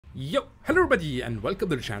Yo, hello everybody and welcome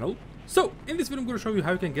to the channel. So in this video I'm going to show you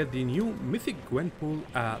how you can get the new Mythic Gwenpool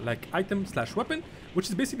item slash weapon, which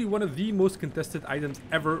is basically one of the most contested items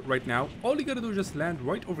ever right now. All you gotta do is just land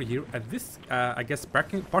right over here at this I guess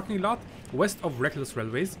parking lot west of Reckless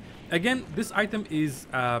Railways. Again, this item is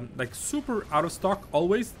like super out of stock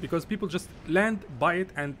always because people just land, buy it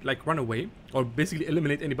and like run away, or basically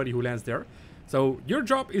eliminate anybody who lands there. So your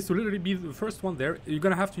job is to literally be the first one there. You're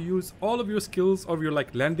gonna have to use all of your skills, of your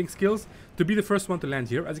like landing skills, to be the first one to land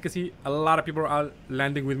here. As you can see, a lot of people are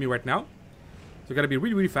landing with me right now. So you gotta be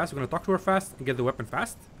really fast. We're gonna talk to her fast and get the weapon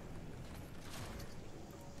fast.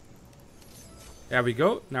 There we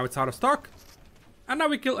go. Now it's out of stock. And now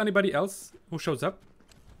we kill anybody else who shows up.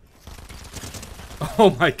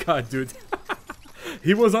 Oh my god, dude.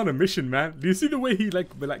 He was on a mission, man. Do you see the way he like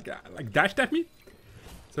dashed at me?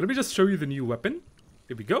 So let me just show you the new weapon.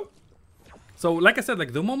 Here we go. So like I said,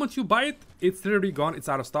 like the moment you buy it, it's literally gone. It's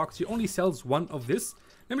out of stock. She only sells one of this.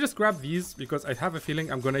 Let me just grab these because I have a feeling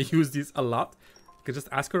I'm gonna use these a lot. I can just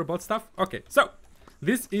ask her about stuff. Okay, so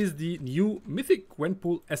this is the new Mythic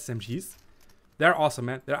GWENPOOL'S SMGs. They're awesome,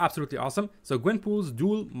 man. They're absolutely awesome. So GWENPOOL'S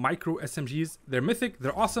Dual Micro SMGs. They're mythic.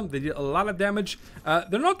 They're awesome. They did a lot of damage. They're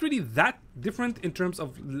not really that different in terms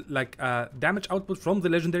of like damage output from the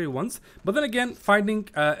legendary ones. But then again, finding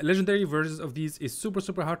legendary versions of these is super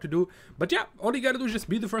hard to do. But yeah, all you gotta do is just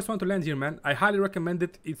be the first one to land here, man. I highly recommend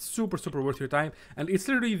it. It's super worth your time. And it's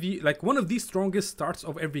literally the like one of the strongest starts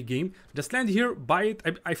of every game. Just land here, buy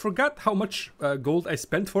it. I forgot how much gold I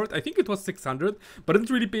spent for it. I think it was 600, but I didn't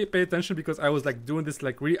really pay attention because I was like doing this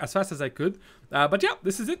like really as fast as I could. But yeah,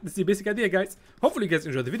 this is it. This is the basic idea, guys. Hopefully you guys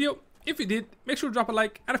enjoyed the video. If you did, make sure to drop a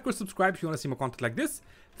like and of course subscribe if you want to see more content like this.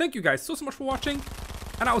 Thank you guys so much for watching,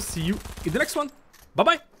 and I will see you in the next one. Bye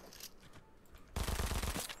bye.